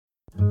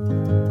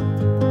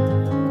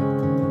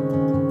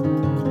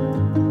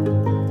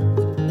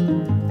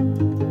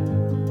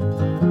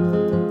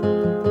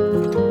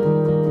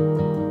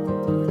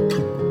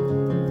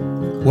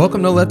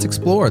Welcome to Let's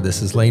Explore.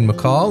 This is Lane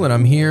McCall, and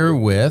I'm here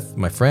with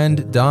my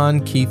friend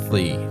Don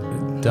Keithley.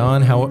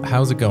 Don,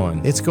 how's it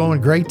going? It's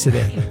going great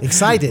today.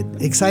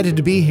 Excited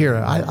to be here.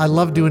 I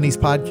love doing these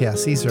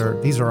podcasts.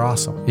 These are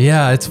awesome.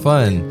 Yeah, it's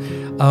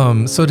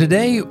fun. So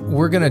today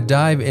we're going to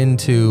dive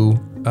into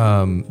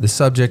the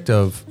subject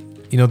of,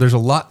 there's a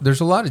lot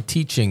of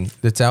teaching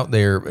that's out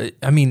there.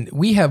 I mean,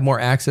 we have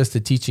more access to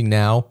teaching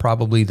now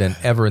probably than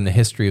ever in the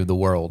history of the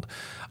world.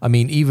 I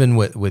mean, even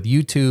with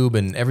YouTube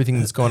and everything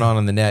that's going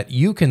on the net,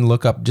 you can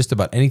look up just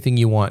about anything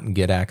you want and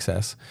get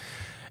access.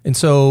 And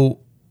so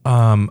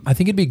I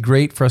think it'd be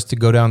great for us to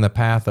go down the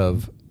path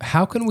of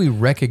how can we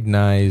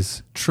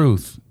recognize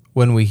truth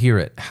when we hear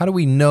it? How do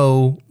we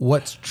know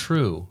what's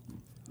true?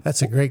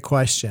 That's a great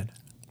question.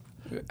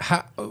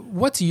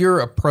 What's your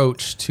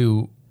approach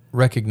to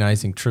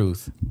recognizing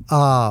truth?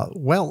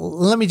 Well,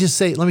 let me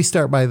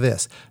start by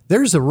this.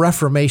 There's a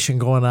reformation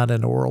going on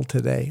in the world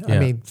today. Yeah. I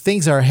mean,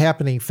 things are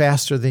happening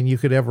faster than you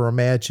could ever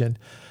imagine.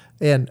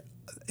 And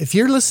if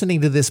you're listening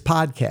to this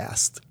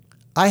podcast,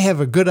 I have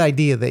a good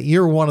idea that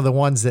you're one of the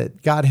ones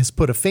that God has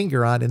put a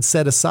finger on and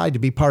set aside to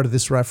be part of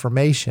this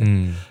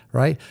reformation,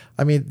 right?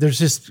 I mean,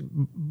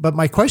 but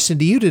my question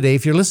to you today,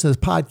 if you're listening to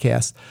this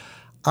podcast,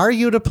 are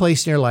you at a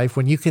place in your life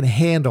when you can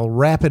handle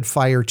rapid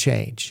fire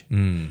change?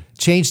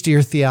 Change to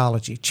your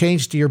theology,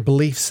 change to your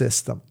belief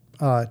system,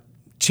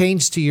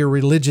 change to your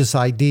religious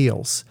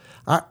ideals.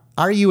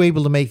 Are you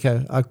able to make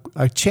a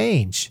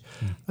change?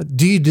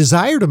 Do you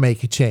desire to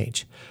make a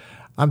change?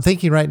 I'm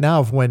thinking right now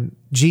of when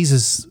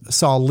Jesus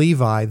saw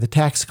Levi, the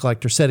tax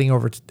collector, sitting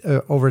over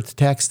at the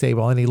tax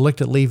table, and he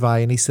looked at Levi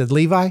and he said,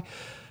 "Levi,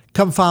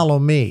 come follow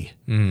me."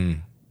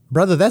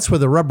 Brother, that's where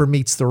the rubber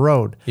meets the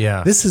road.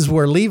 Yeah. This is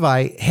where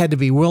Levi had to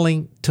be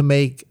willing to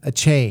make a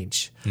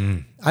change.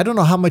 I don't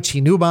know how much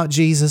he knew about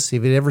Jesus,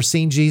 if he'd ever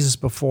seen Jesus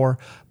before,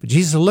 but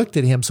Jesus looked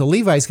at him. So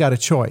Levi's got a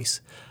choice.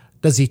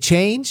 Does he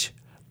change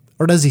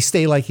or does he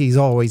stay like he's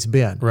always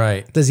been?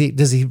 Right. Does he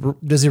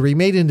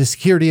remain in the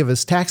security of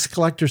his tax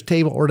collector's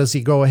table, or does he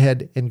go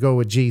ahead and go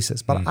with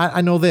Jesus? But I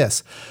know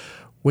this.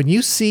 When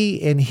you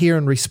see and hear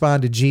and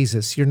respond to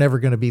Jesus, you're never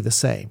going to be the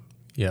same.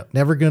 Yeah.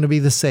 Never going to be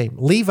the same.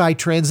 Levi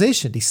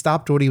transitioned. He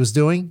stopped what he was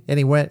doing and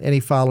he went and he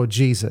followed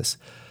Jesus.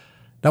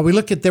 Now we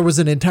look at, there was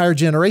an entire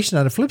generation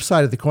on the flip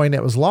side of the coin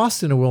that was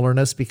lost in the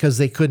wilderness because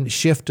they couldn't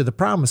shift to the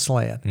promised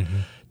land.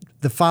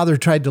 The Father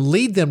tried to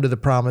lead them to the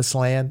promised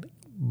land,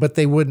 but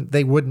they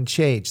wouldn't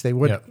change. They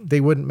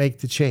wouldn't make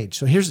the change.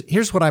 So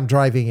here's what I'm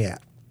driving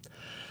at.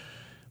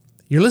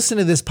 You're listening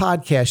to this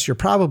podcast, you're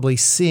probably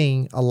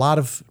seeing a lot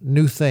of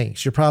new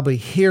things. You're probably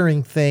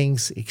hearing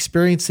things,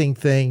 experiencing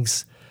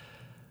things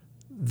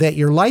that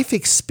your life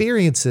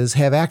experiences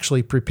have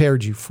actually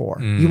prepared you for.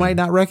 You might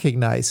not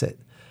recognize it.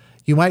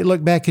 You might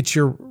look back at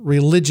your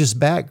religious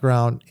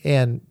background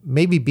and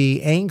maybe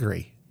be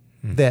angry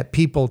that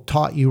people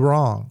taught you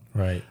wrong.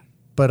 Right.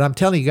 But I'm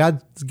telling you,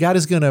 God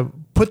is going to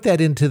put that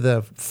into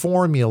the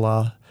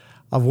formula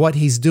of what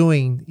he's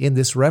doing in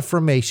this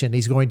reformation.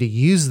 He's going to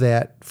use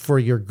that for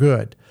your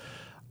good.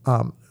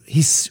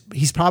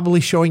 He's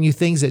probably showing you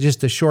things that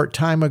just a short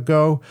time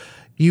ago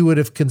you would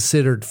have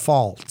considered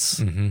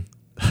false.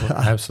 Well,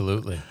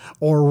 absolutely.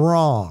 Or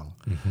wrong,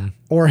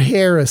 or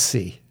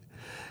heresy.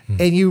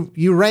 And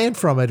you ran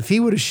from it. If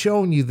he would have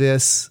shown you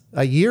this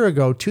a year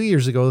ago, 2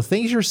 years ago, the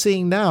things you're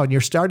seeing now, and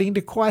you're starting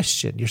to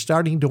question, you're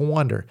starting to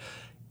wonder,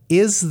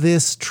 is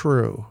this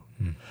true?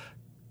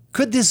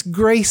 Could this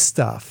grace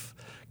stuff,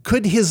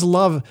 could his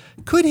love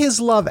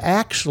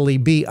actually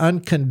be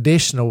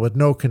unconditional with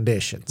no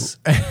conditions?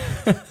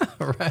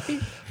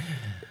 Right.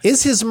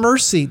 Does his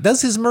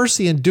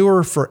mercy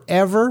endure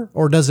forever,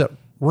 or does it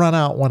run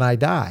out when I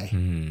die?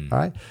 All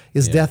right.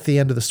 Is death the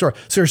end of the story?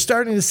 So you're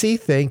starting to see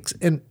things.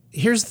 And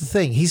here's the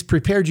thing. He's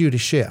prepared you to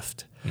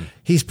shift.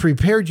 He's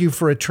prepared you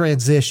for a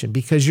transition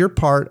because you're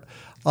part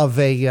of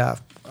a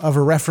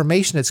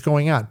reformation that's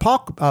going on.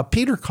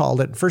 Peter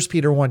called it, in 1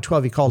 Peter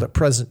 1:12, he called it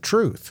present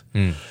truth.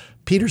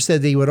 Peter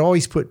said that he would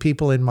always put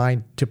people in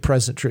mind to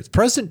present truth.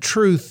 Present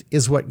truth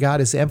is what God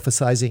is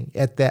emphasizing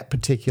at that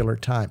particular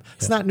time.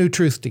 It's not new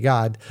truth to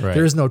God. Right.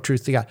 There is no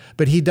truth to God.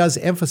 But he does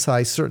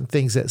emphasize certain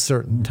things at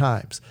certain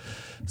times.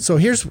 So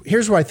here's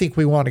where I think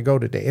we want to go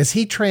today. As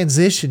he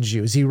transitions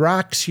you, as he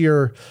rocks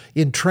your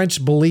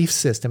entrenched belief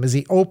system, as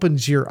he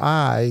opens your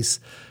eyes,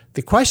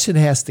 the question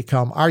has to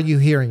come, are you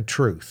hearing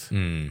truth?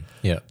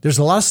 Yeah. There's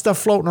a lot of stuff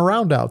floating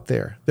around out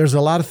there. There's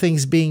a lot of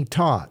things being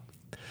taught.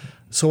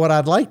 So what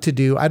I'd like to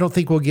do, I don't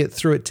think we'll get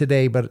through it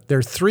today, but there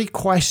are 3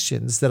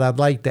 questions that I'd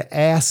like to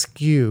ask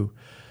you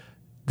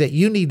that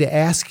you need to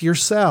ask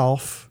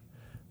yourself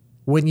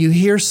when you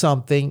hear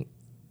something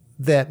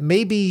that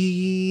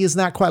maybe is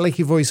not quite like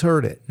you've always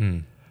heard it,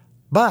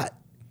 but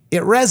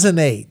it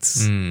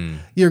resonates.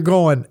 You're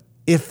going,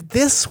 if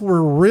this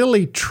were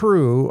really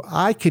true,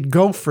 I could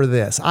go for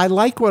this. I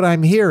like what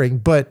I'm hearing,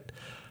 but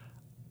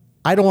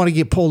I don't want to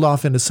get pulled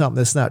off into something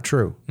that's not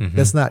true.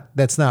 That's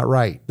not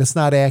right. That's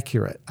not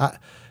accurate.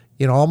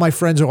 All my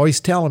friends are always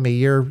telling me,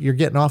 you're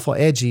getting awful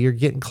edgy. You're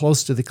getting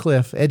close to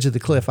the edge of the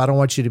cliff. I don't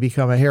want you to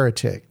become a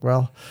heretic.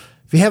 Well,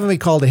 if you haven't been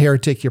called a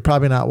heretic, you're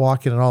probably not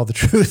walking in all the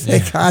truth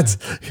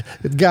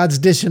that God's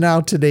dishing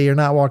out today. You're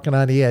not walking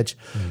on the edge.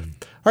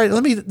 All right,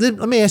 let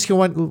me ask you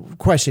one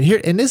question here,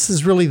 and this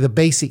is really the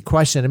basic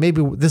question, and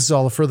maybe this is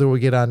all the further we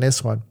get on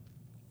this one.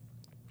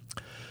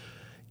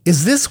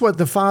 Is this what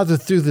the Father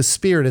through the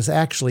Spirit is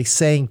actually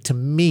saying to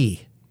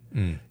me?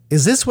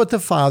 Is this what the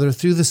Father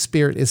through the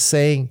Spirit is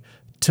saying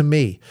to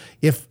me?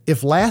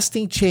 If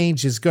lasting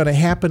change is going to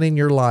happen in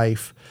your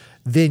life,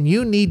 then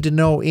you need to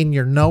know in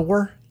your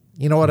knower.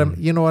 You know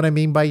what I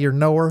mean by your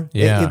knower?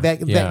 Yeah.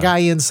 That guy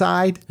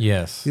inside.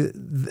 Yes.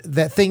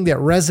 That thing that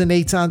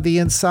resonates on the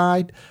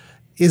inside.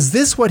 Is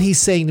this what he's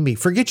saying to me?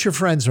 Forget your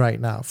friends right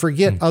now.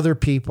 Forget other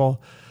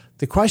people.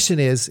 The question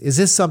is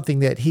this something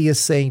that he is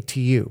saying to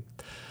you?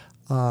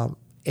 And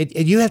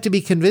you have to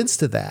be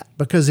convinced of that,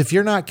 because if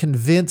you're not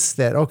convinced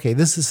that, okay,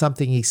 this is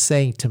something he's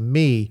saying to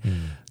me,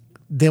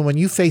 then when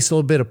you face a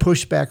little bit of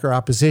pushback or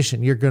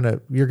opposition, you're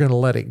gonna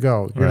let it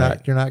go.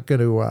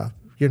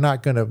 You're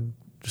not gonna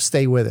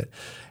stay with it.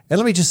 And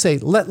let me just say,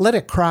 let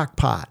it crock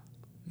pot.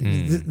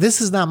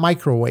 This is not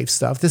microwave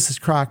stuff. This is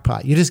crock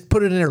pot. You just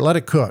put it in there, let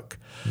it cook.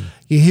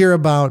 You hear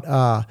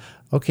about,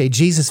 okay,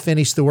 Jesus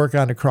finished the work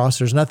on the cross.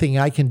 There's nothing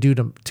I can do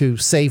to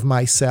save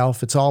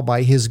myself. It's all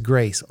by his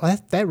grace. Well,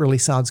 that really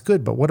sounds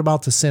good, but what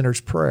about the sinner's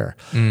prayer?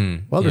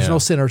 Well, there's no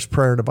sinner's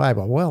prayer in the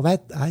Bible. Well,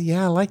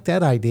 I like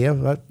that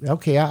idea.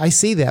 Okay, I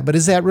see that, but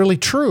is that really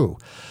true?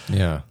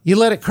 Yeah. You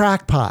let it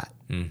crock pot.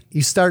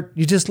 You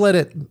just let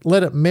it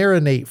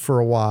marinate for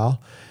a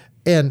while,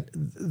 and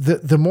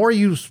the more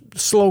you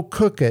slow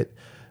cook it,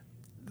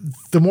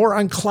 the more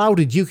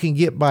unclouded you can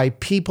get by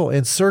people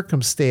and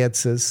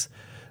circumstances,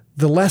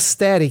 the less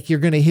static you're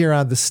going to hear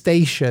on the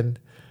station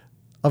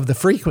of the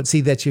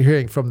frequency that you're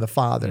hearing from the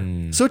Father.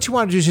 So what you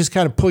want to do is just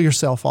kind of pull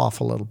yourself off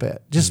a little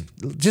bit. Just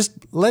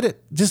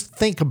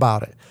think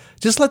about it.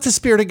 Just let the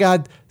Spirit of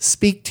God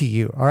speak to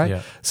you. All right.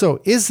 Yeah.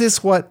 So is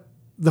this what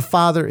the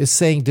Father is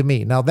saying to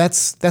me? Now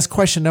that's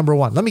question number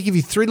one. Let me give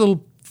you three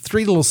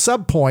little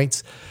sub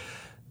points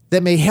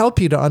that may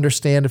help you to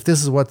understand if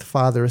this is what the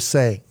Father is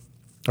saying.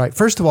 All right.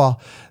 First of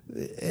all,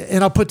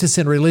 and I'll put this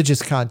in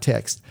religious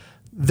context,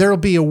 there'll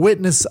be a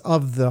witness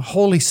of the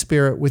Holy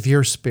Spirit with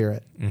your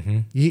spirit.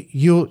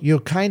 You'll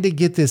kind of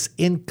get this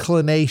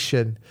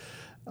inclination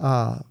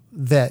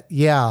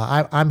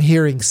that, I'm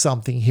hearing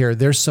something here.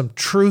 There's some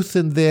truth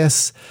in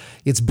this.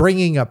 It's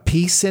bringing a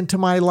peace into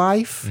my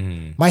life.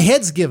 My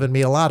head's given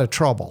me a lot of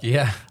trouble.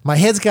 Yeah. My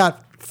head's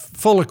got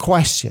full of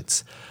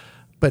questions.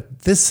 But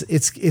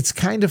it's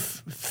kind of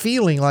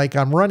feeling like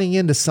I'm running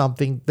into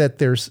something, that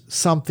there's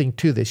something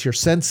to this. Your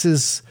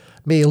senses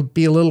may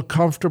be a little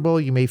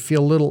comfortable. You may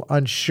feel a little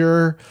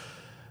unsure.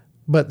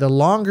 But the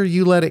longer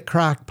you let it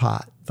crock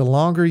pot, the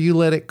longer you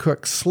let it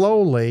cook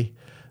slowly,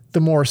 the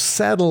more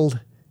settled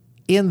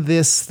in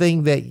this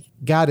thing that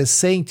God is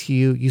saying to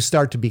you, you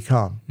start to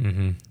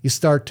become. You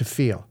start to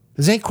feel. If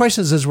there's any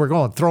questions as we're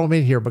going, throw them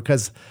in here,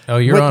 because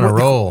you're on a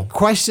roll.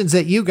 Questions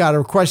that you got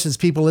are questions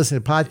people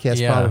listening to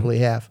podcasts probably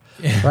have,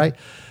 right?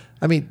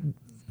 I mean,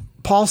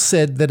 Paul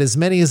said that as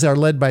many as are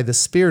led by the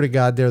Spirit of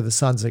God, they're the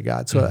sons of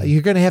God. So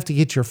you're going to have to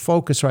get your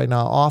focus right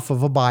now off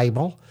of a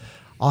Bible,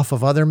 off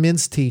of other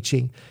men's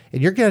teaching,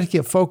 and you're going to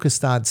get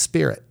focused on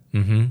spirit,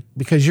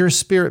 because you're a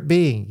spirit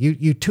being.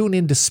 You tune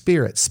into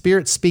spirit.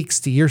 Spirit speaks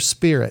to your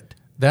spirit.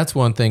 That's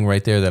one thing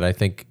right there that I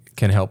think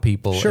can help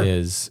people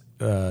is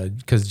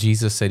because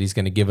Jesus said he's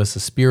going to give us a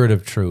spirit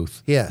of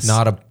truth,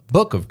 not a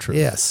book of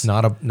truth,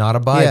 not a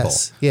Bible.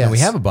 And we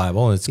have a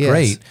Bible, and it's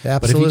great. Absolutely.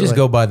 But if you just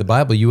go by the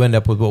Bible, you end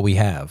up with what we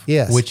have,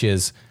 Yes. which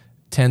is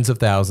tens of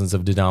thousands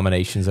of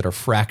denominations that are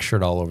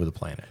fractured all over the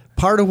planet.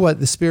 Part of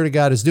what the Spirit of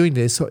God is doing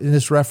in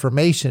this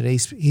Reformation,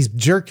 he's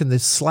jerking the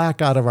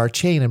slack out of our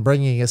chain and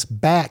bringing us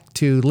back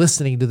to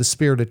listening to the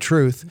Spirit of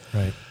truth,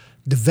 Right.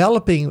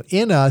 developing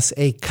in us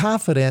a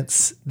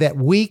confidence that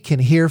we can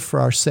hear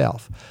for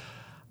ourselves.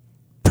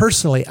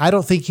 Personally, I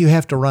don't think you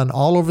have to run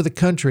all over the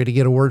country to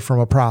get a word from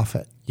a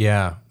prophet.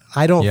 Yeah.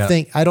 I don't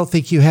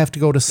think you have to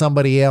go to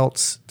somebody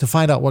else to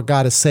find out what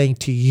God is saying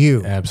to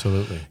you.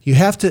 Absolutely. You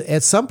have to,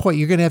 at some point,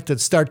 you're going to have to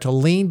start to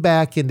lean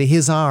back into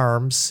his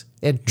arms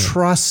and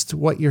trust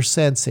what you're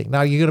sensing.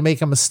 Now, you're going to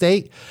make a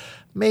mistake?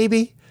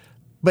 Maybe.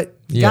 But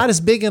God is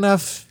big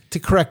enough to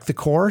correct the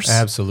course.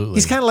 Absolutely.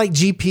 He's kind of like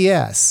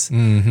GPS.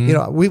 You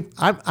know,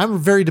 I'm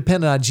very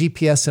dependent on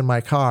GPS in my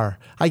car.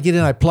 I get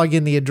in, I plug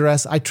in the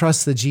address, I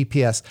trust the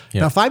GPS.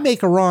 Now, if I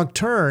make a wrong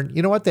turn,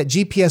 you know what? That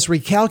GPS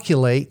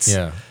recalculates.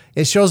 Yeah.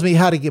 It shows me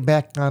how to get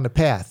back on the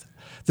path.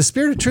 The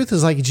Spirit of truth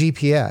is like a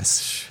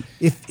GPS.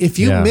 If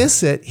you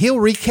miss it, he'll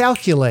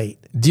recalculate.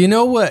 Do you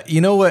know what? You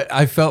know what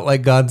I felt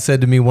like God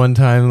said to me one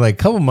time, like a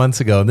couple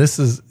months ago. And this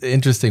is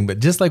interesting, but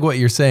just like what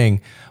you're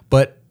saying.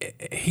 But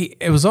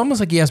it was almost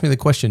like he asked me the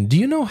question: do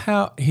you know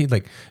how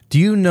do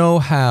you know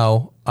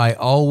how I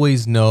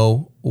always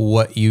know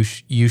what you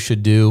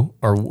should do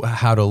or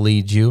how to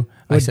lead you?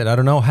 I said, I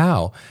don't know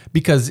how,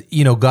 because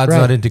God's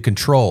not into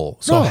control.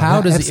 So how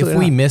does if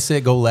we miss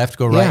it, go left,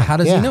 go right? How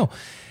does he know?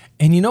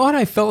 And you know what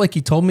I felt like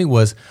he told me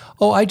was,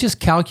 I just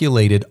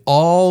calculated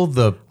all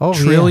the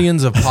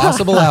trillions of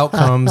possible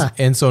outcomes.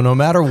 And so no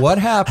matter what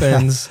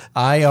happens,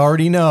 I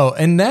already know.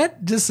 And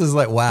that just is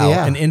like, wow,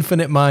 an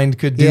infinite mind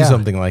could do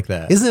something like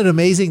that. Isn't it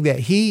amazing that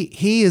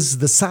he is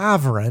the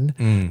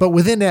sovereign, but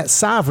within that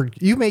sovereign,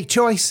 you make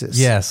choices.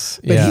 Yes.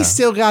 But he's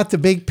still got the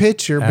big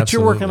picture, but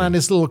you're working on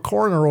this little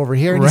corner over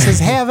here. And he says,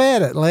 have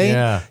at it,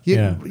 Lane.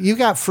 You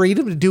got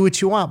freedom to do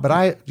what you want.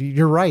 But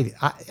you're right.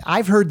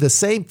 I've heard the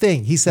same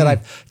thing. He said,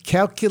 I've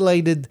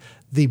calculated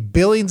the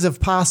billions of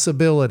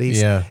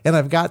possibilities, and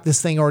I've got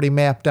this thing already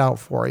mapped out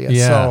for you.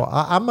 So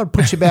I'm going to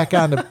put you back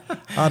on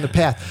the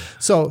path.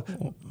 So,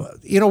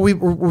 we're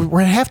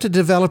going to have to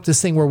develop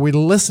this thing where we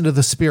listen to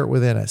the Spirit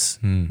within us,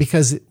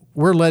 because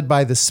we're led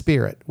by the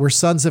Spirit. We're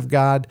sons of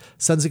God.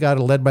 Sons of God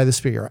are led by the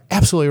Spirit. You're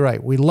absolutely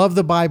right. We love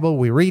the Bible.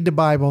 We read the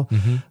Bible.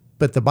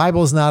 But the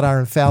Bible is not our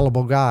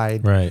infallible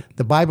guide. Right.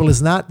 The Bible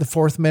is not the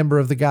fourth member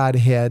of the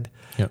Godhead.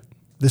 Yep.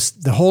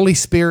 The Holy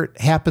Spirit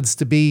happens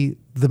to be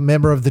the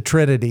member of the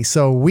Trinity.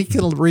 So we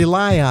can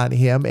rely on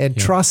him and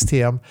trust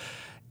him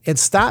and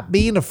stop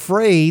being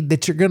afraid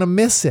that you're going to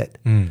miss it.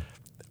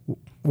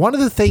 One of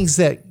the things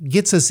that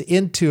gets us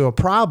into a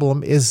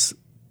problem is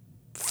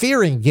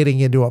fearing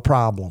getting into a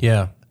problem.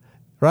 Yeah.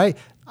 Right?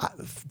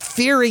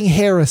 Fearing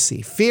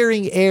heresy,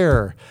 fearing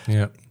error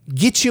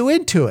gets you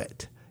into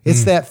it.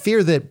 It's that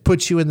fear that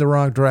puts you in the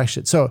wrong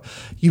direction. So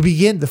you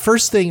begin, the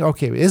first thing,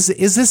 okay, is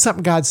this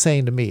something God's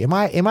saying to me? Am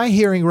I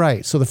hearing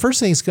right? So the first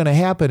thing that's going to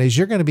happen is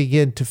you're going to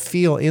begin to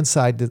feel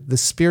inside the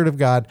Spirit of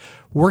God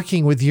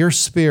working with your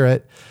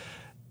spirit.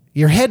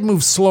 Your head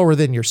moves slower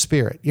than your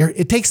spirit.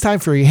 It takes time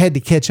for your head to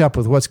catch up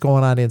with what's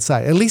going on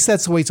inside. At least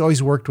that's the way it's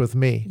always worked with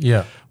me.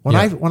 Yeah. When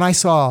I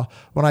saw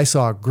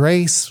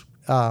grace,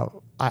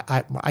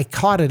 I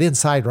caught it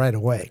inside right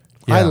away.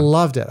 Yeah. I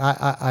loved it.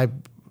 I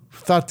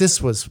thought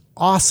this was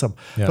awesome.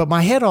 Yeah. But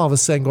my head all of a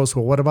sudden goes,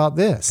 well, what about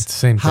this? It's the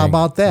same How thing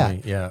about for that?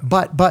 me, yeah.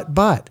 But.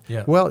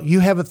 Yeah. Well,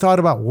 you haven't thought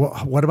about,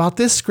 what about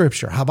this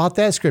scripture? How about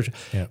that scripture?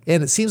 Yeah.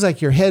 And it seems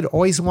like your head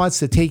always wants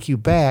to take you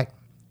back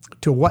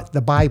to what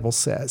the Bible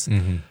says.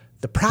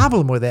 The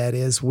problem with that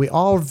is we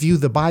all view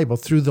the Bible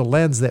through the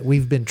lens that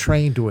we've been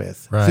trained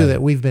with, through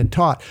that we've been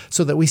taught,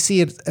 so that we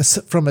see it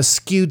from a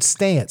skewed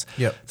stance.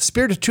 Yep. The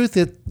Spirit of truth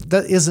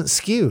that isn't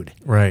skewed.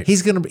 Right.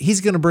 He's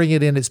gonna bring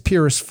it in its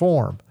purest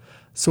form.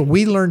 So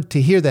we learn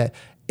to hear that.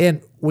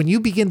 And when you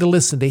begin to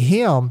listen to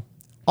him,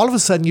 all of a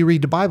sudden you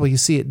read the Bible, you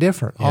see it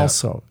different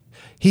also.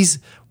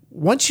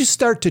 Once you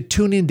start to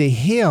tune into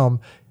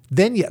him,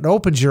 then it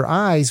opens your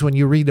eyes when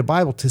you read the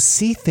Bible to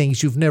see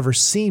things you've never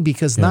seen,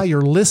 because now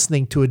you're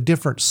listening to a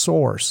different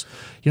source.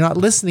 You're not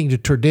listening to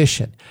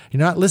tradition. You're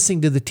not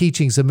listening to the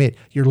teachings of men.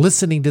 You're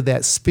listening to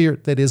that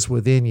Spirit that is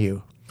within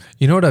you.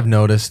 You know what I've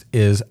noticed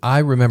is I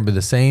remember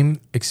the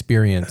same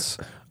experience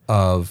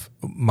of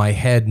my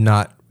head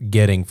not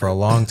getting for a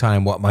long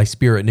time what my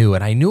spirit knew.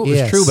 And I knew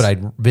it was true, but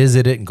I'd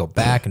visit it and go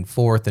back and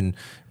forth and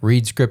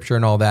read scripture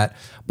and all that.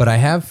 But I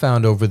have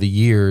found over the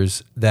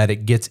years that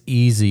it gets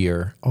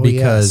easier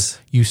because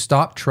you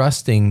stop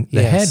trusting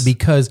the head,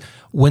 because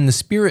when the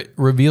Spirit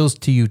reveals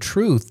to you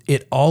truth,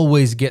 it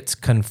always gets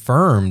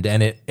confirmed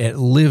and it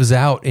lives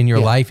out in your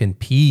life in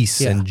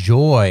peace and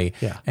joy.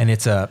 Yeah. And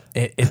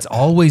it's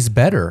always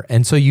better.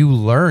 And so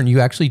you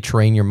actually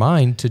train your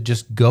mind to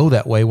just go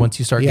that way once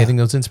you start getting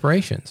those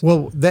inspirations.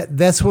 Well,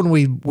 that's when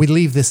we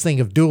leave this thing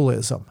of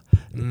dualism.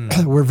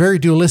 We're very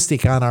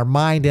dualistic on our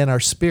mind and our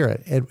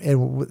spirit, and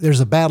there's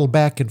a battle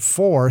back and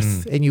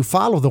forth, and you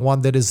follow the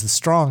one that is the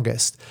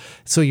strongest.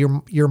 So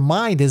your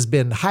mind has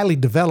been highly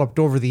developed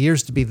over the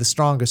years to be the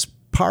strongest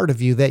part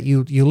of you that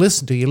you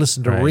listen to. You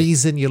listen to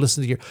reason, you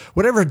listen to your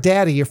whatever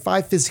data your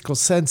five physical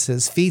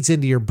senses feeds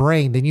into your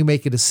brain, then you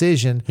make a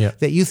decision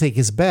that you think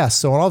is best.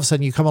 So all of a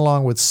sudden you come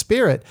along with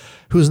Spirit,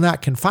 who's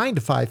not confined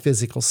to five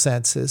physical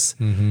senses,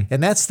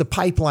 and that's the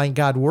pipeline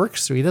God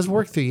works through. He doesn't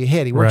work through your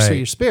head, he works through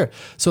your spirit.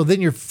 So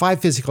then your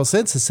five physical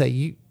senses say,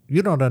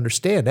 you don't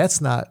understand.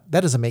 That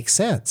doesn't make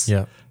sense.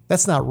 Yeah.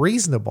 That's not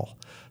reasonable.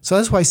 So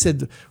that's why I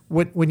said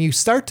when you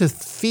start to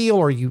feel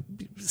or you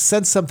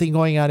sense something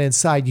going on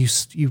inside,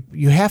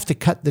 you have to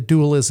cut the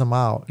dualism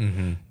out.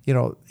 You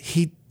know,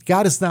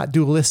 God is not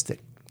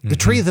dualistic. The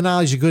tree of the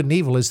knowledge of good and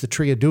evil is the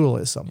tree of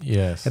dualism.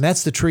 Yes. And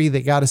that's the tree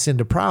that got us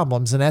into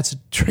problems, and that's a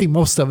tree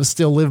most of us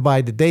still live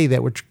by today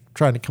that we're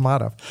trying to come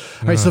out of.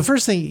 All right, so the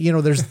first thing, you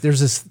know, there's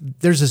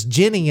this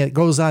ginning that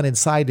goes on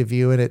inside of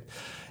you, and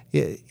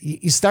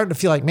you're starting to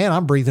feel like, man,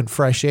 I'm breathing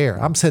fresh air.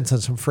 I'm sensing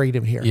some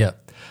freedom here. Yeah.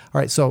 All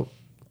right, so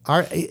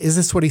is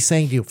this what he's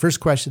saying to you? First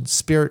question,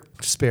 spirit.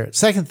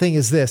 Second thing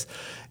is this: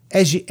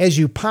 as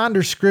you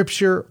ponder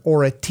scripture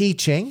or a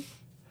teaching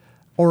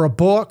or a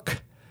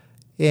book,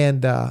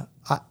 and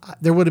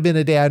there would have been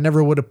a day I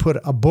never would have put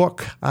a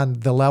book on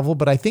the level,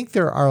 but I think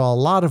there are a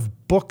lot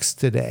of books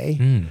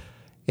today,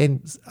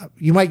 and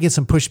you might get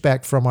some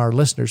pushback from our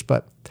listeners,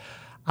 but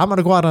I'm going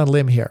to go out on a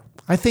limb here.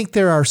 I think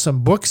there are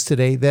some books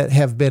today that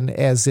have been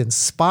as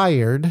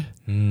inspired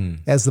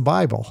as the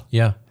Bible.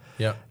 Yeah.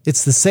 Yep.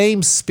 It's the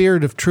same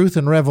spirit of truth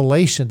and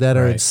revelation that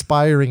are Right.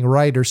 inspiring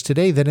writers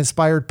today that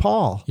inspired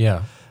Paul.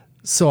 Yeah.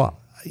 So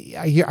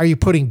are you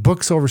putting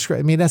books over scripture?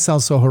 I mean, that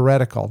sounds so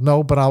heretical.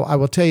 No, but I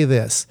will tell you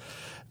this,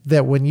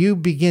 that when you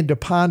begin to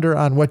ponder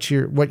on what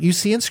you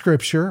see in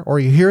scripture, or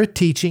you hear a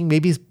teaching,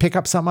 maybe pick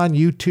up something on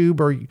YouTube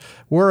or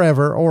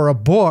wherever, or a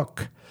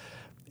book,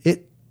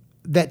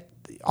 that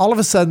all of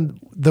a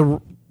sudden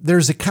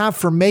there's a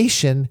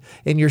confirmation,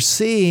 and you're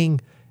seeing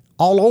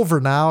all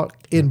over now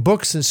in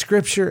books and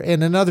scripture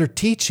and in other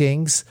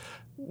teachings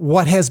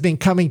what has been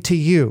coming to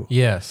you.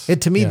 Yes. And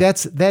to me,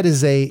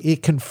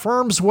 it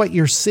confirms what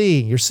you're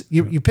seeing.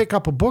 You pick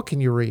up a book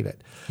and you read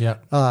it. Yeah.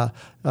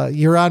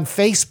 You're on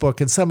Facebook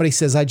and somebody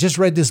says, I just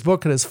read this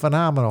book and it's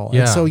phenomenal.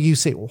 Yeah. And so you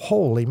say, well,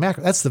 holy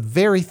mackerel, that's the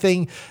very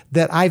thing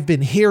that I've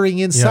been hearing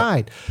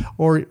inside.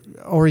 Or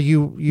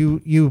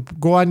you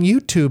go on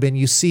YouTube and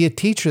you see a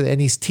teacher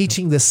and he's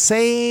teaching the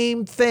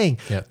same thing.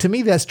 Yeah. To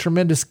me, that's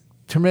tremendous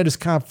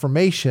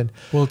confirmation.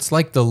 Well, it's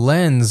like the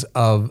lens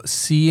of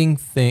seeing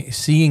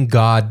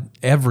God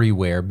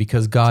everywhere,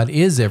 because God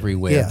is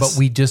everywhere, Yes. but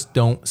we just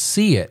don't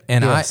see it.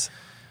 And Yes.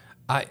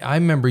 I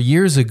remember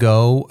years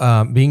ago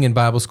being in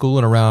Bible school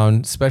and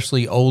around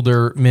especially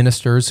older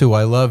ministers who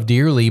I love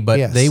dearly, but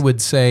Yes. they would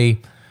say,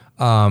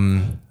 "Oh,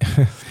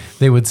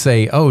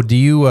 do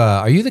you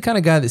are you the kind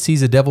of guy that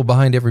sees a devil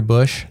behind every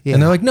bush?" Yeah.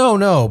 And they're like,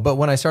 "No." But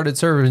when I started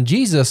serving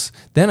Jesus,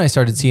 then I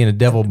started seeing a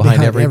devil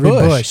behind every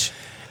bush.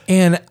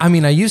 And I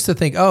mean, I used to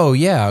think, oh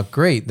yeah,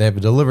 great, they have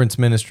a deliverance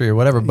ministry or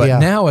whatever. But Yeah.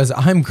 now, as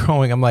I'm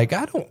growing, I'm like,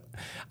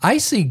 I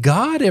see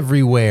God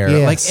everywhere.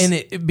 Yes. Like, and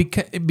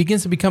it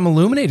begins to become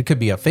illuminated. It could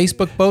be a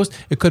Facebook post,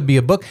 it could be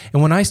a book.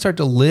 And when I start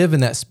to live in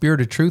that spirit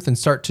of truth and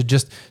start to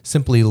just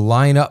simply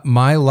line up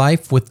my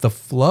life with the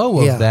flow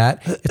of Yeah.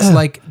 that, it's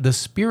like the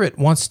Spirit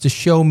wants to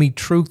show me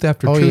truth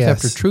after truth yes.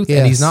 after truth, Yes.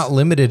 and He's not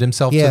limited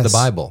Himself to the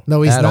Bible.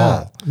 No, he's at not.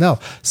 all. No.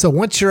 So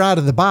once you're out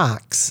of the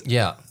box,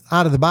 Yeah.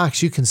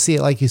 you can see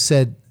it, like you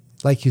said,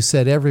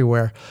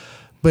 everywhere.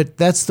 But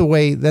that's the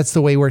way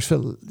it works.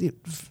 So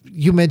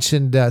you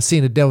mentioned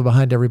seeing a devil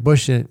behind every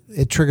bush, and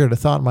it triggered a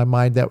thought in my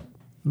mind that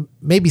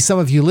maybe some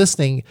of you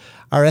listening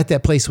are at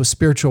that place with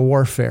spiritual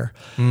warfare.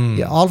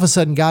 Yeah, all of a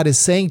sudden, God is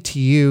saying to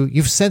you,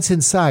 you've sensed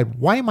inside,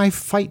 why am I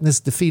fighting this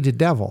defeated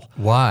devil?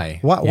 Why?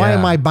 Why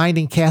am I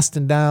binding,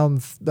 casting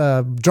down,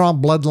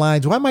 drawing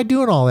bloodlines? Why am I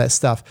doing all that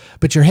stuff?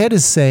 But your head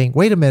is saying,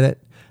 wait a minute,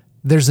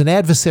 there's an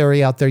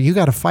adversary out there. You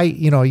got to fight,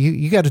 you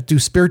got to do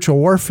spiritual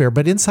warfare.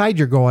 But inside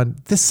you're going,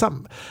 there's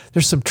some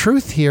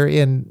truth here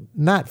in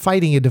not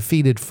fighting a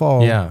defeated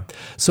foe. Yeah.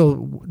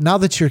 So now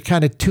that you're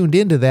kind of tuned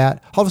into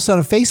that, all of a sudden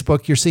on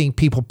Facebook, you're seeing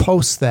people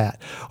post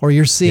that, or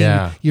you're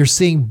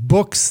seeing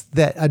books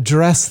that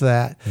address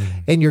that.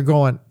 And you're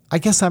going, I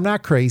guess I'm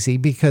not crazy,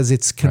 because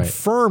it's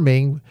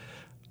confirming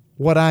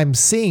what I'm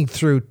seeing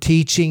through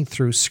teaching,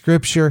 through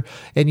scripture.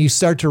 And you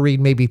start to read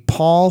maybe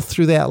Paul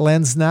through that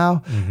lens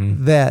now,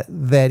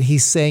 that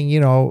he's saying,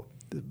 you've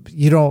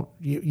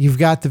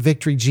got the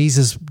victory.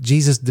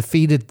 Jesus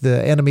defeated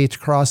the enemy at the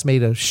cross,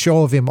 made a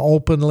show of him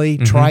openly,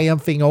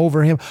 triumphing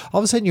over him. All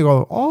of a sudden you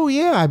go, oh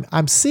yeah,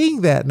 I'm seeing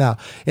that now.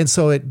 And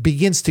so it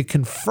begins to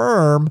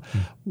confirm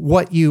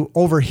what you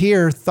over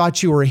here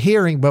thought you were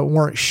hearing, but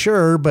weren't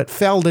sure, but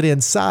felt it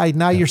inside.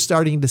 Now you're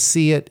starting to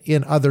see it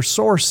in other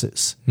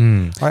sources. All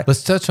right.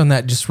 Let's touch on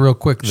that just real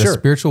quick, the Sure.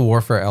 spiritual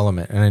warfare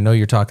element. And I know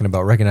you're talking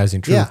about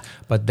recognizing truth, Yeah.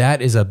 but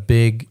that is a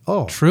big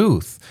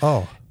truth.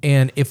 Oh.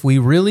 And if we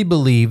really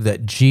believe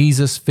that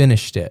Jesus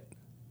finished it,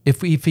 if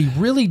he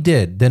really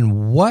did,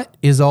 then what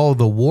is all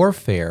the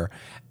warfare?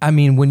 I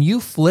mean, when you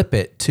flip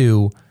it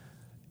to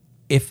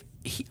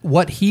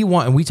what he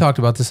wants, and we talked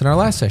about this in our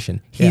last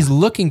session, he's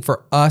looking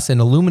for us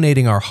and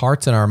illuminating our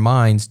hearts and our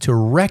minds to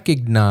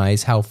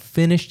recognize how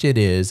finished it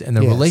is and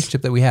the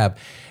relationship that we have.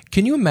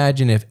 Can you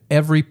imagine if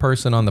every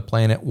person on the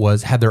planet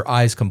had their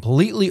eyes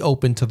completely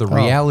open to the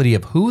reality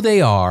of who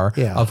they are,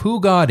 of who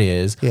God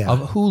is,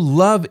 of who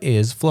love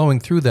is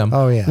flowing through them?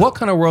 Oh, yeah. What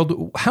kind of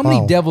world, how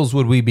many devils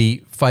would we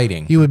be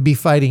fighting? You would be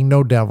fighting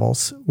no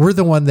devils. We're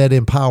the one that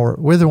empower.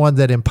 We're the one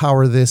that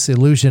empower this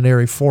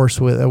illusionary force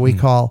that we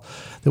call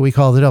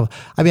the devil.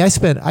 I mean, I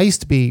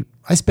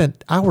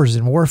spent hours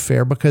in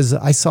warfare because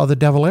I saw the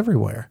devil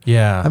everywhere.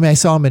 Yeah. I mean, I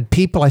saw him in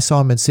people. I saw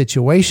him in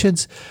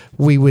situations.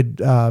 We would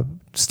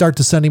start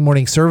the Sunday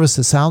morning service.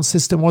 The sound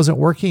system wasn't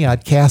working.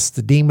 I'd cast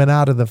the demon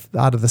out of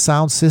the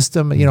sound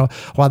system.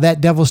 While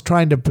that devil's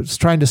trying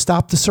to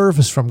stop the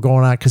service from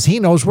going on, because he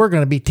knows we're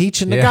going to be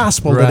teaching the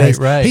gospel today.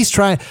 Right. He's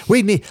trying.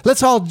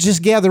 Let's all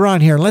just gather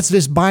on here and let's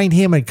just bind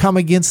him and come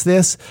against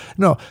this.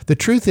 No, the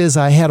truth is,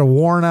 I had a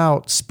worn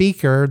out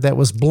speaker that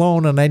was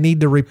blown, and I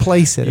need to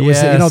replace it. It was,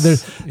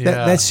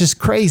 that's just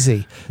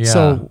crazy. Yeah.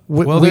 So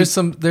there's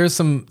some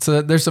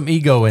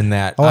ego in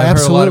that. Oh, I've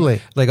heard a lot of,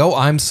 absolutely.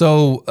 I'm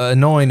so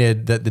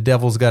anointed that the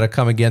devil's got to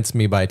come against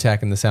me by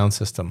attacking the sound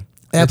system.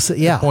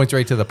 Absolutely, yeah. It points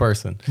right to the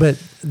person. But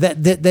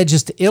that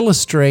just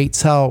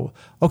illustrates how,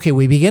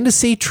 we begin to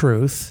see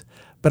truth,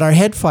 but our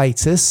head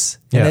fights us.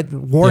 And that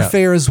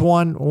warfare is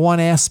one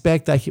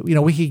aspect.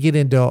 We could get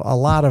into a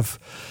lot of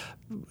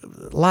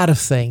lot of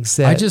things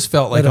that I just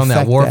felt like on that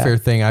affect warfare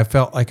thing, I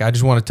felt like I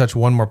just want to touch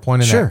one more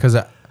point in that Sure. because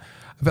I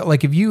felt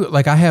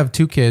like I have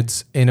 2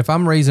 kids, and if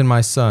I'm raising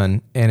my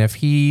son, and if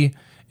he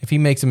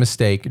makes a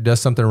mistake or does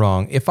something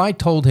wrong, if I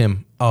told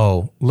him,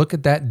 "Oh, look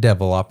at that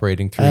devil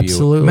operating through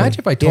Absolutely. you," imagine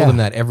if I told Yeah. him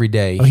that every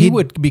day, he he'd-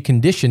 would be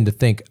conditioned to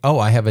think, "Oh,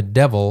 I have a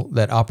devil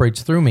that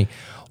operates through me."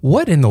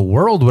 What in the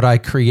world would I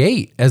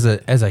create as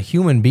a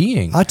human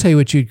being? I'll tell you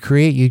what you'd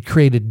create. You'd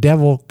create a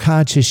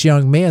devil-conscious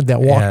young man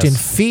that walked in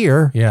Yes.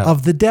 fear Yeah.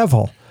 of the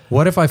devil.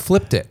 What if I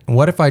flipped it?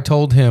 What if I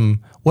told him,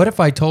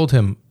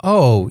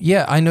 "Oh,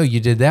 yeah, I know you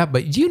did that,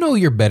 but do you know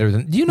you're better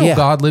than, do you know Yeah.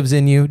 God lives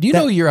in you? Do you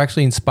know you're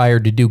actually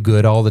inspired to do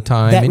good all the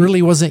time?" That And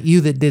really wasn't you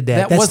that did that.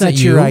 that That's wasn't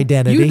not your you.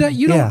 identity.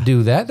 You Yeah. don't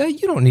do that.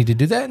 You don't need to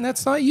do that, and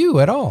that's not you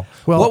at all.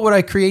 Well- what would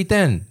I create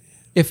then?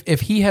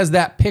 If he has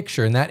that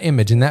picture and that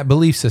image and that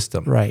belief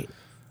system. Right.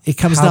 It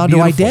comes How down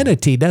beautiful. to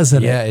identity,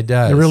 doesn't it? Yeah, it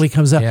does. It really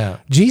comes up. Yeah.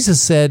 Jesus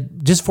said,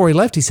 just before he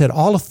left, he said,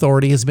 all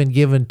authority has been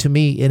given to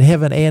me in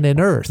heaven and in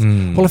earth.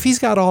 Hmm. Well, if he's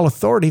got all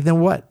authority, then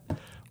what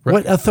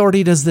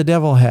authority does the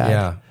devil have?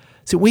 Yeah.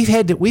 So we've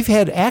had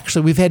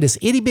this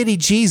itty bitty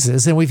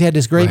Jesus and we've had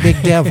this great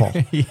big devil.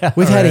 Yeah,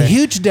 we've had a right.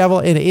 huge devil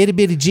and an itty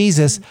bitty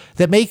Jesus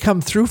that may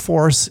come through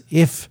for us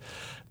if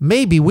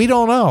maybe, we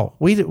don't know.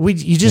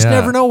 You just Yeah.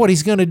 never know what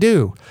he's going to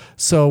do.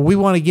 So we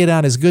want to get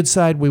on his good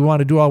side. We want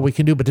to do all we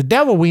can do. But the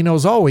devil we know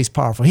is always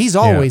powerful. He's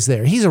always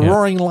there. He's a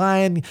roaring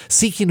lion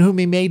seeking whom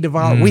he may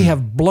devour. We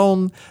have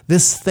blown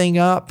this thing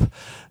up.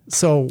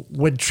 So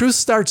when truth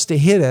starts to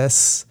hit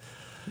us,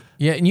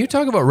 Yeah, and you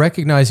talk about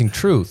recognizing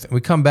truth.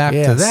 We come back to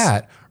Yes.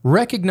 that.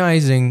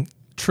 Recognizing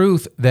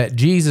truth that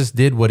Jesus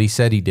did what he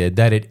said he did,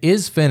 that it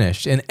is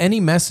finished, and any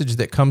message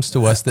that comes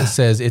to us that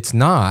says it's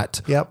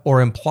not Yep.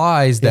 or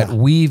implies that Yeah.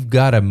 we've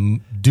got to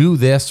do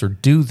this or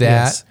do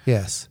that,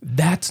 yes.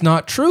 that's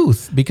not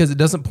truth because it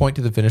doesn't point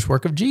to the finished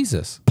work of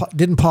Jesus.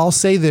 Didn't Paul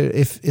say that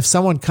if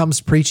someone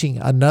comes preaching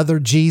another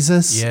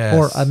Jesus Yes.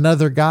 or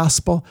another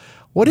gospel,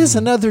 what is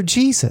another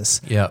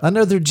Jesus? Yeah.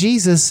 Another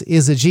Jesus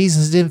is a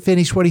Jesus that didn't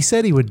finish what he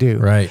said he would do.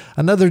 Right.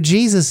 Another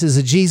Jesus is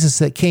a Jesus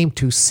that came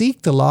to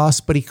seek the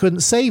lost, but he couldn't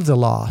save the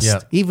lost. Yeah.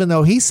 Even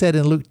though he said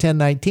in Luke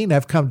 10:19,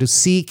 I've come to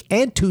seek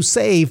and to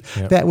save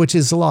that which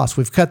is lost.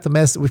 We've cut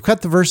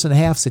the verse in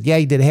half, said, yeah,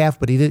 he did half,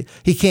 but he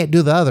can't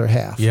do the other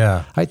half.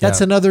 Yeah. Right?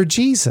 That's Yeah. another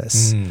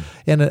Jesus.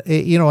 And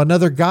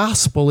another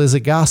gospel is a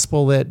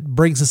gospel that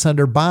brings us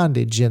under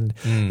bondage and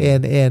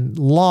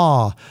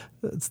law.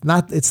 It's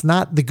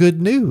not the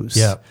good news.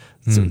 Yeah.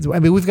 So, I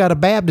mean, we've got a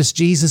Baptist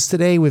Jesus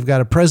today. We've got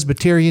a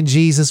Presbyterian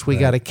Jesus. We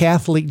got a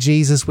Catholic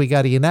Jesus. We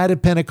got a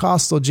United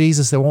Pentecostal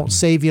Jesus that won't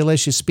save you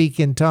unless you speak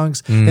in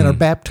tongues and are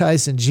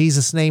baptized in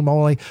Jesus' name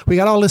only. We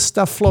got all this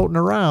stuff floating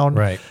around.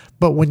 Right.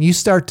 But when you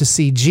start to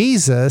see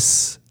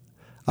Jesus,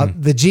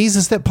 the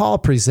Jesus that Paul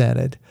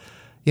presented,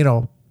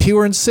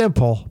 pure and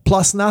simple,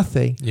 plus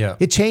nothing, Yeah.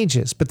 it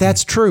changes. But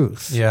that's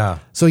truth. Yeah.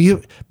 So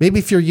maybe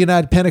if you're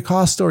United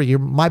Pentecostal or you're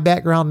my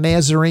background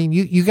Nazarene,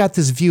 you got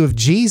this view of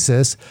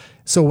Jesus.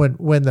 So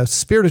when the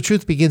Spirit of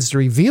truth begins to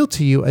reveal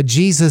to you a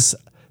Jesus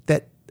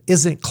that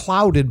isn't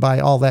clouded by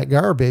all that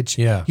garbage,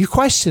 Yeah. you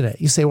question it.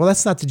 You say, well,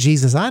 that's not the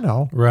Jesus I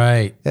know.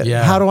 Right.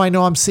 Yeah. How do I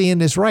know I'm seeing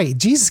this right?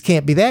 Jesus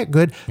can't be that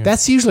good.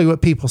 That's usually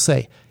what people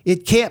say.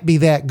 It can't be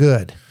that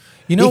good.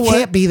 You know it what?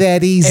 can't be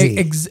that easy.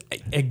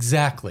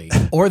 Exactly.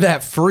 Or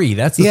that free.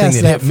 That's the Yes,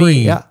 thing that that hit me. free,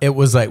 yeah. It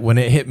was like when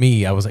it hit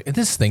me, I was like,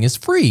 this thing is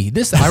free.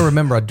 I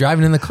remember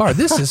driving in the car.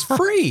 This is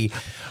free.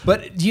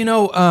 But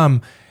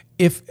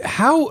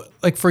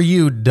for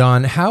you,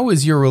 Don, how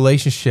is your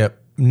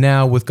relationship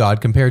now with God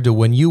compared to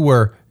when you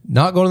were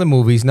not going to the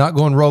movies, not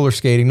going roller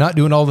skating, not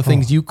doing all the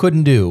things you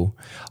couldn't do,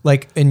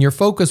 and your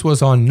focus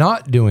was on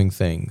not doing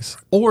things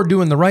or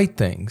doing the right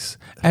things,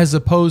 as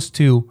opposed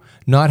to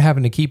not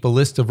having to keep a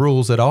list of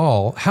rules at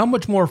all? How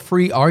much more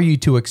free are you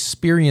to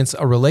experience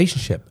a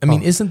relationship? I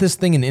mean, isn't this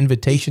thing an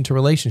invitation to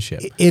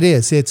relationship? It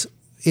is.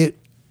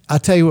 I'll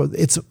tell you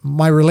what,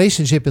 my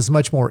relationship is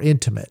much more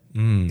intimate.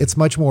 It's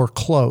much more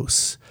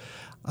close.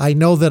 I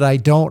know that I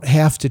don't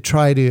have to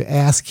try to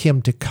ask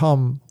him to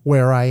come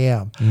where I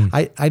am.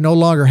 I no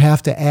longer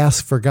have to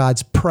ask for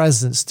God's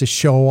presence to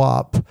show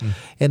up.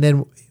 And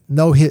then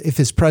know if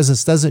his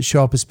presence doesn't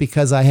show up, it's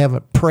because I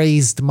haven't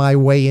praised my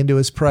way into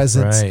his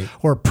presence Right.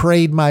 or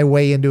prayed my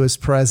way into his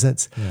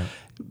presence.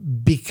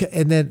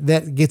 And then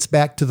that gets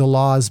back to the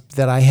laws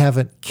that I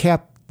haven't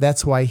kept.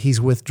 That's why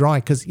he's withdrawing,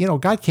 because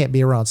God can't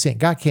be around sin.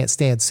 God can't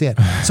stand sin.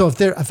 So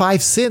if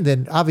I've sinned,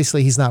 then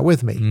obviously he's not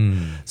with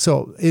me.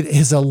 So it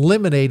has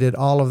eliminated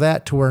all of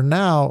that to where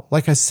now,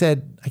 like I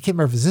said, I can't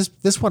remember if it's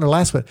this one or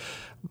last one.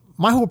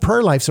 My whole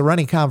prayer life's a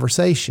running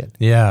conversation.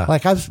 Yeah.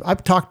 Like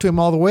I've talked to him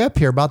all the way up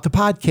here about the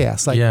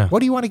podcast. Like, Yeah. what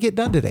do you want to get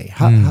done today?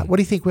 What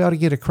do you think we ought to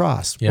get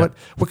across? Yeah.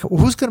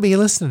 Who's going to be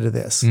listening to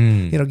this?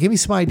 Give me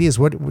some ideas.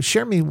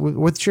 Share me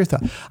what's your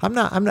thought.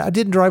 I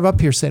didn't drive up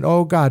here saying,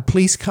 "Oh God,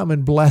 please come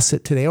and bless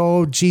it today."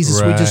 Oh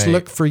Jesus, we just Right.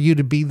 look for you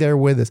to be there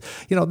with us.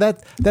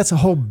 That's a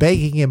whole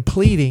begging and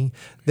pleading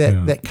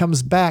that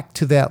comes back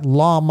to that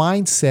law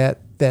mindset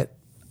that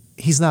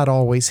he's not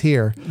always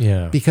here.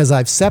 Yeah. Because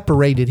I've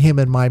separated him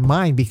in my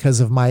mind because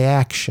of my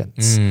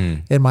actions.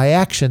 And my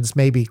actions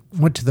maybe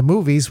went to the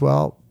movies.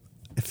 Well,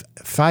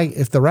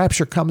 if the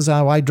rapture comes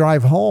out, I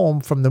drive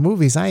home from the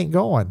movies, I ain't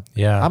going.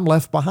 Yeah. I'm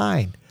left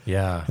behind.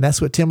 Yeah. And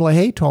that's what Tim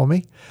LaHaye told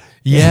me.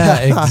 Yeah,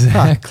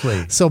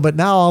 exactly. So, but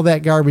now all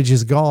that garbage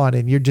is gone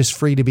and you're just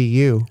free to be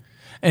you.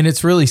 And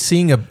it's really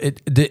seeing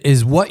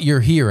is what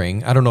you're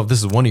hearing. I don't know if this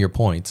is one of your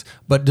points,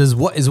 but is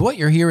what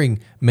you're hearing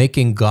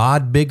making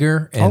God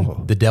bigger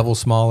and the devil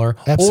smaller,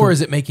 Absolutely. or is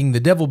it making the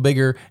devil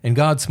bigger and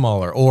God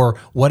smaller, or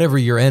whatever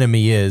your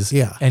enemy is,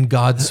 and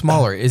God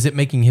smaller? Is it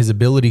making his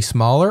ability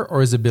smaller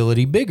or his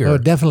ability bigger? Oh,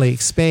 it definitely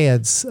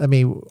expands. I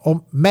mean,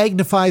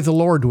 magnify the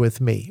Lord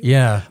with me.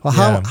 Yeah.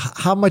 Well,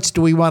 how much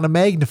do we want to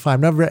magnify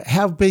him? Remember,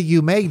 how big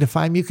you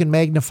magnify him, you can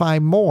magnify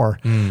him more.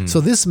 So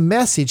this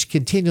message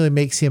continually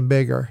makes him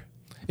bigger.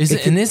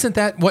 Isn't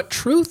that what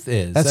truth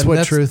is? That's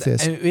what truth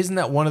is. Isn't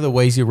that one of the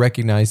ways you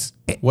recognize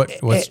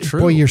what's true?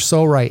 Boy, you're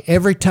so right.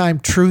 Every time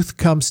truth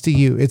comes to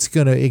you, it's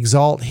going to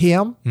exalt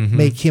him,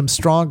 make him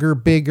stronger,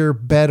 bigger,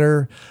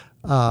 better,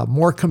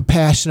 more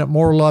compassionate,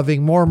 more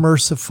loving, more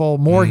merciful,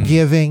 more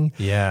giving.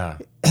 Yeah.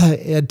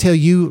 Until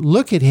you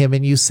look at him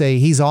and you say,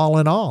 he's all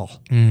in all.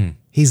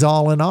 He's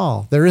all in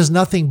all. There is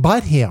nothing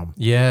but him.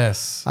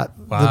 Yes.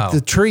 Wow.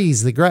 The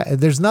trees, the grass,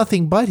 there's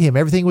nothing but him.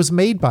 Everything was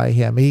made by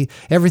him.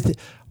 Everything.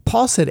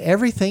 Paul said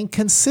everything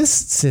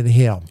consists in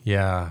him.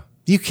 Yeah.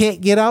 You can't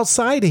get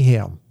outside of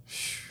him.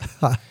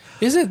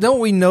 Don't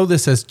we know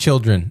this as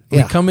children?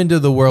 Yeah. We come into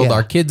the world, Yeah.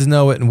 our kids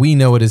know it, and we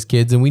know it as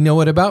kids, and we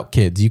know it about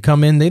kids. You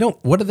come in,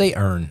 what do they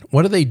earn?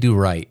 What do they do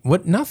right?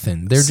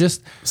 Nothing. They're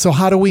just... So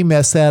how do we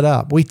mess that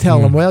up? We tell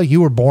them, well,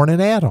 you were born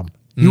in Adam.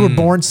 You were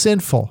born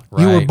sinful.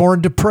 You were Right.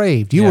 born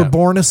depraved. You were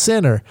born a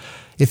sinner.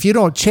 If you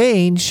don't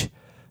change,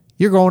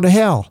 you're going to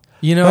hell.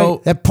 You know,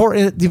 right? That poor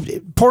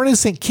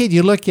innocent kid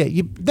you look at,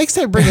 next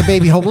time you bring a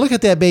baby home, look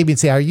at that baby and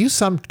say, are you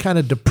some kind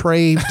of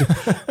depraved,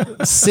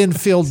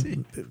 sin-filled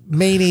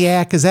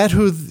maniac? Is that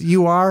who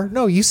you are?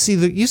 No, you see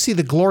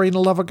the glory and the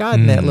love of God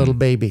in that little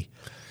baby.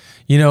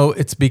 You know,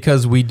 it's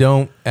because we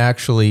don't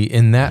actually,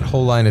 in that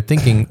whole line of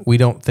thinking, we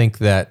don't think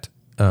that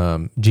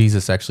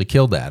Jesus actually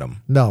killed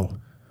Adam. No.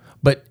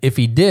 But if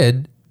he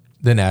did,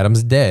 then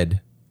Adam's dead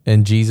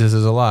and Jesus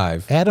is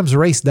alive. Adam's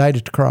race died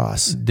at the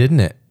cross. Didn't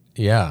it?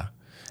 Yeah.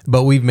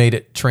 But we've made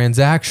it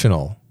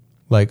transactional.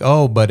 Like,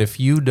 but if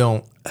you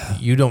don't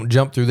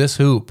jump through this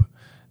hoop,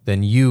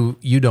 then you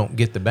don't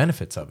get the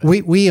benefits of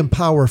it. We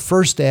empower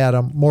first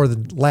Adam more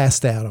than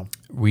last Adam.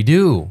 We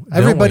do.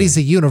 Everybody's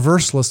a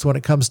universalist when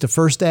it comes to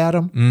first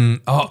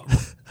Adam.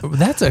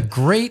 That's a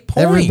great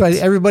point.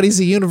 Everybody's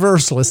a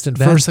universalist in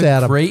first Adam.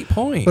 That's a great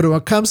point. But when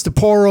it comes to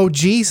poor old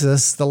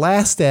Jesus, the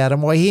last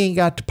Adam, well, he ain't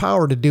got the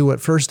power to do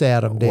what first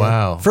Adam did.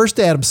 Wow. First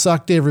Adam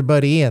sucked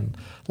everybody in.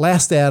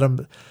 Last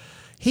Adam,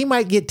 he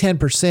might get 10%,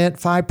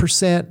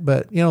 5%,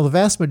 but the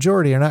vast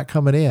majority are not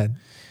coming in.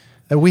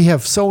 And we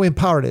have so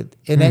empowered it,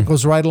 and that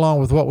goes right along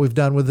with what we've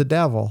done with the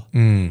devil.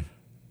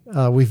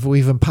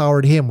 We've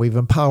empowered him. We've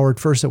empowered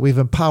first. We've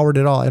empowered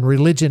it all, and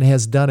religion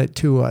has done it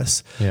to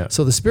us. Yeah.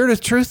 So the Spirit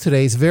of Truth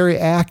today is very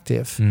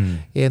active,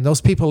 and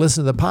those people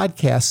listening to the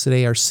podcast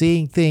today are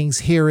seeing things,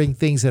 hearing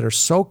things that are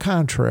so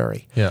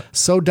contrary,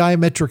 so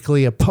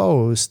diametrically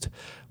opposed.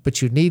 But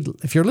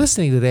if you're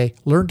listening today,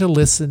 learn to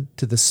listen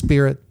to the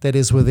Spirit that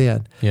is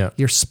within. Yeah.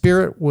 Your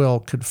spirit will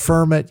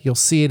confirm it. You'll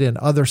see it in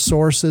other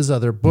sources,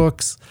 other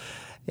books,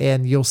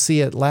 and you'll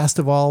see it. Last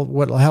of all,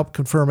 what will help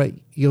confirm it,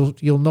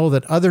 you'll know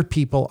that other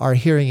people are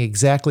hearing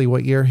exactly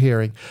what you're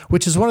hearing,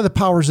 which is one of the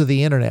powers of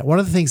the internet. One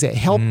of the things that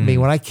helped me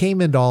when I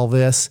came into all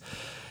this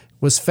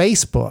was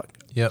Facebook.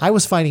 Yep. I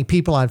was finding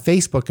people on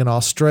Facebook in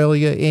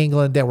Australia,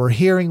 England, that were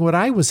hearing what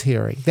I was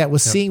hearing, that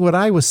was seeing what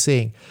I was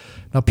seeing.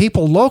 Now,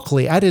 people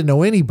locally, I didn't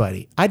know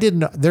anybody. I didn't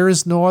know. There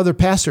is no other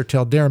pastor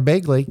till Darren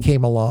Begley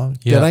came along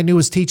that I knew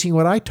was teaching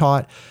what I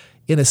taught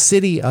in a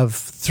city of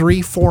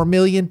 3-4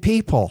 million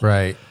people.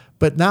 Right.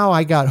 But now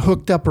I got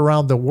hooked up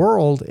around the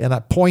world and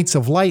at points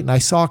of light, and I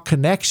saw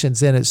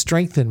connections, and it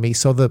strengthened me.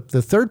 So the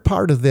third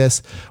part of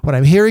this, when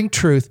I'm hearing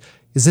truth,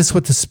 is this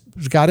what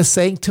God is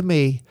saying to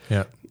me?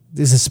 Yeah.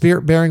 Is the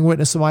Spirit bearing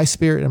witness of my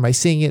spirit? Am I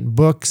seeing it in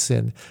books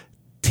and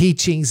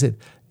teachings? And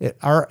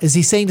is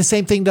he saying the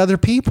same thing to other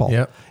people?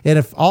 Yep. And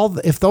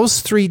if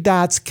those three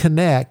dots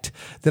connect,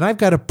 then I've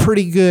got a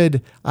pretty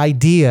good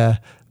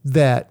idea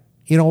that,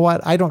 you know what,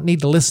 I don't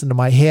need to listen to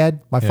my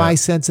head, my five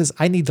senses.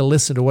 I need to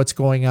listen to what's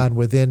going on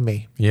within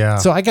me. Yeah.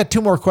 So I got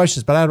two more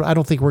questions, but I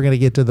don't think we're going to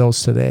get to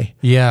those today.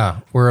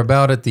 Yeah, we're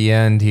about at the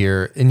end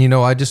here. And,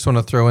 I just want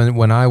to throw in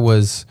when I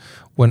was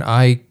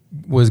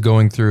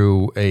going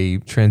through a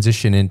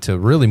transition into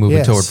really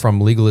moving toward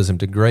from legalism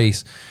to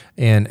grace,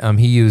 and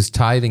he used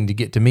tithing to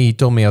get to me. He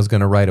told me I was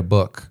going to write a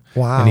book.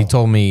 Wow. And he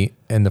told me,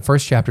 and the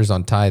first chapter is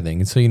on tithing.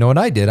 And so, you know what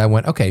I did? I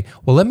went, okay,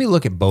 well, let me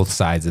look at both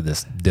sides of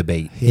this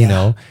debate,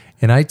 Yeah.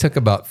 And I took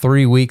about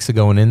 3 weeks of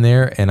going in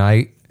there, and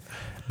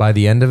by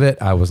the end of it,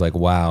 I was like,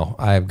 wow,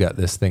 I've got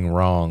this thing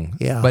wrong.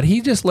 Yeah. But he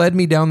just led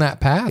me down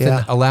that path Yeah.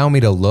 and allow me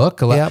to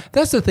look. Yep.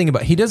 That's the thing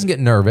about, he doesn't get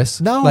nervous.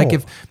 No. Like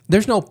if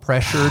there's no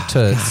pressure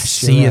to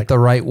see you're it right. the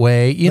right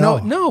way, you No.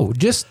 know, no,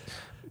 just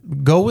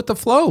go with the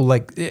flow.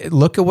 Like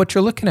look at what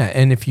you're looking at.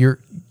 And if you're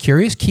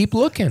curious, keep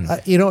looking.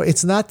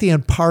 It's not the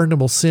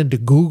unpardonable sin to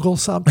Google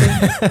something.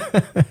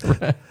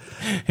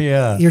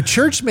 Yeah. Your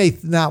church may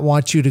not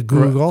want you to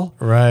Google.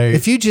 Right.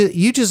 If you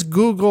just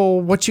Google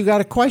what you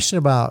got a question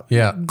about.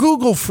 Yeah.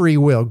 Google free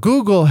will,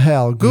 Google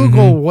hell,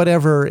 Google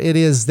whatever it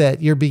is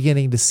that you're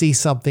beginning to see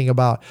something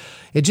about.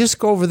 And just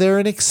go over there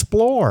and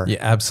explore. Yeah,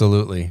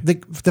 absolutely.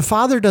 The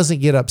father doesn't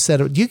get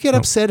upset. Do you get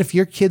upset if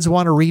your kids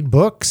want to read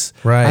books?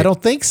 Right. I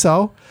don't think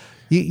so.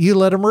 You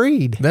let them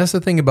read. That's the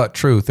thing about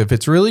truth. If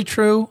it's really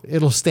true,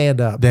 It'll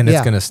stand up. then it's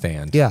Yeah. going to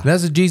stand. Yeah.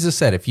 That's what Jesus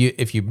said. If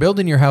you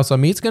building your house on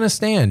me, it's going to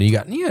stand. You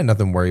got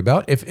nothing to worry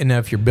about.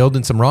 If you're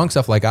building some wrong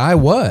stuff like I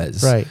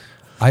was, Right.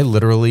 I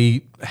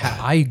literally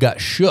I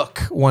got shook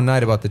one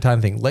night about the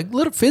time thing, like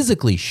literally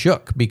physically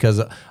shook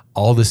because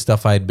all this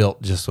stuff I had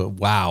built just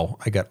wow,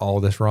 I got all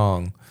this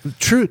wrong.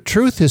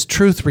 Truth is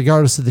truth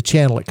regardless of the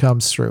channel it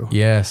comes through.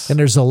 Yes. And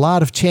there's a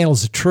lot of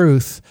channels of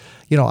truth.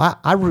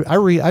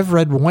 I've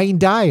read Wayne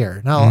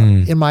Dyer. Now,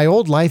 in my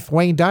old life,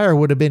 Wayne Dyer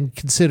would have been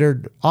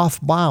considered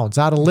off bounds,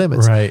 out of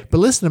limits. Right. But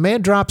listen, the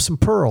man dropped some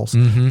pearls.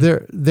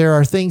 There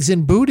are things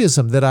in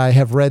Buddhism that I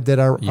have read that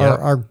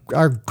are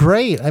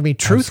great. I mean,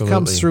 truth comes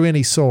Absolutely. through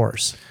any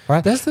source.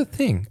 Right? That's the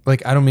thing.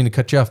 Like, I don't mean to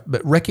cut you off,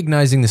 but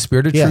recognizing the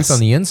spirit of Yes. truth on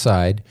the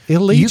inside.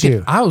 It'll lead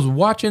you. I was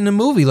watching a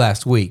movie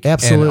last week.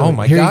 Absolutely. And, oh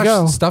my Here you gosh,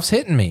 go. stuff's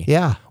hitting me.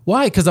 Yeah.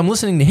 Why? Because I'm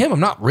listening to him. I'm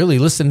not really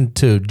listening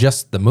to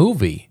just the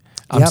movie.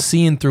 I'm Yep.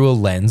 seeing through a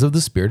lens of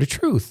the spirit of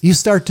truth. You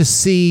start to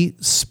see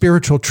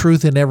spiritual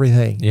truth in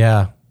everything.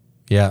 Yeah.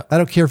 Yeah. I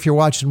don't care if you're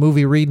watching a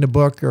movie, reading a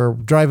book, or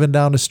driving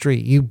down the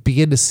street. You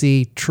begin to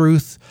see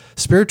truth.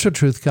 Spiritual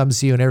truth comes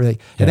to you and everything.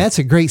 And Yeah. that's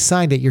a great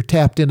sign that you're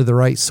tapped into the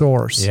right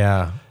source.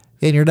 Yeah.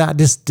 And you're not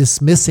just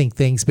dismissing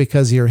things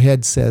because your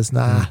head says,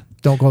 nah,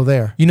 don't go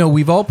there. You know,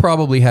 we've all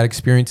probably had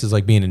experiences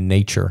like being in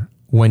nature.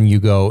 When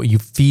you go, you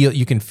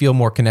can feel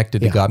more connected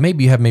to Yeah. God.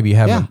 Maybe you have, maybe you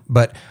haven't. Yeah.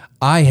 But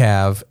I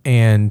have,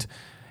 and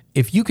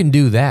if you can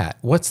do that,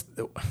 what's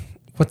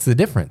the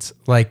difference?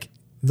 Like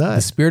None.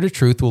 the spirit of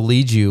truth will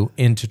lead you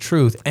into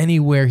truth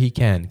anywhere he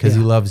can because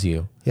he Yeah. loves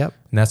you. Yep.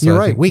 And that's You're what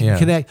I right. think- We can yeah.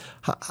 connect.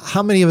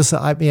 How many of us,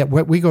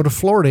 we go to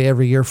Florida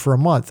every year for a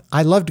month.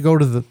 I love to go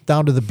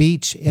down to the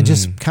beach and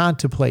just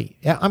contemplate.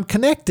 Yeah, I'm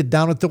connected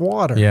down at the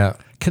water. Yeah.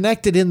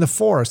 Connected in the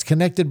forest,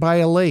 connected by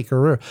a lake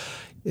or river.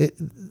 It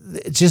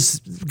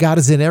just, God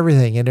is in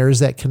everything, and there's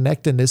that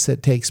connectedness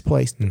that takes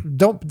place.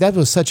 That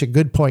was such a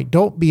good point.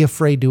 Don't be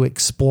afraid to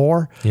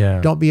explore.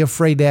 Yeah. Don't be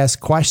afraid to ask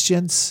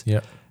questions.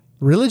 Yep.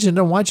 Religion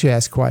don't want you to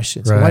ask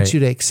questions. It Right. wants you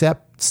to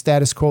accept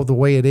status quo the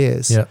way it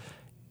is. Yep.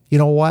 You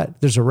know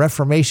what? There's a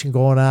reformation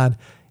going on,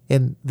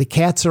 and the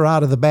cats are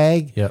out of the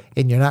bag, Yep.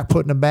 and you're not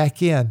putting them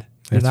back in.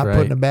 You're That's not right.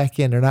 putting them back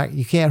in. They're not.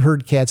 You can't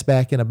herd cats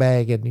back in a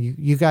bag. And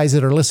you guys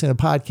that are listening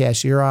to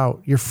podcasts, you're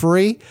out. You're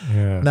free.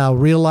 Yeah. Now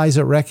realize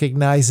it,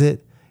 recognize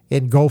it,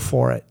 and go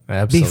for it.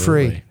 Absolutely. Be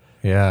free.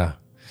 Yeah.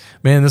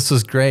 Man, this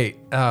was great.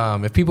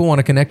 If people want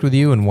to connect with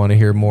you and want to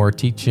hear more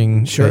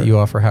teaching Sure. that you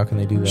offer, how can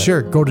they do that?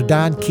 Sure. Go to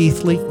Don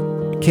Keathley,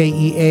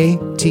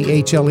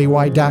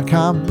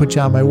 KEATHLEY.com. Put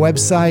you on my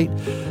website.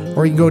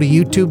 Or you can go to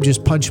YouTube,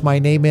 just punch my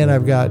name in.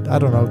 I've got,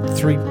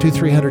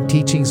 300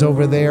 teachings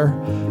over there.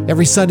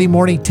 Every Sunday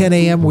morning, 10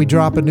 a.m., we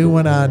drop a new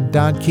one on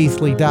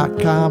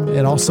DonKeathley.com.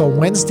 And also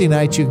Wednesday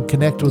nights, you can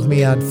connect with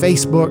me on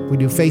Facebook. We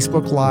do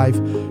Facebook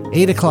Live,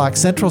 8 o'clock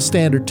Central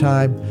Standard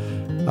Time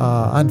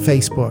on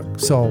Facebook.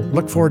 So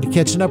look forward to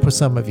catching up with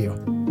some of you.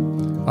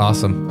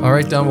 Awesome. All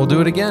right, Don, we'll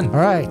do it again. All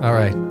right. All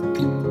right.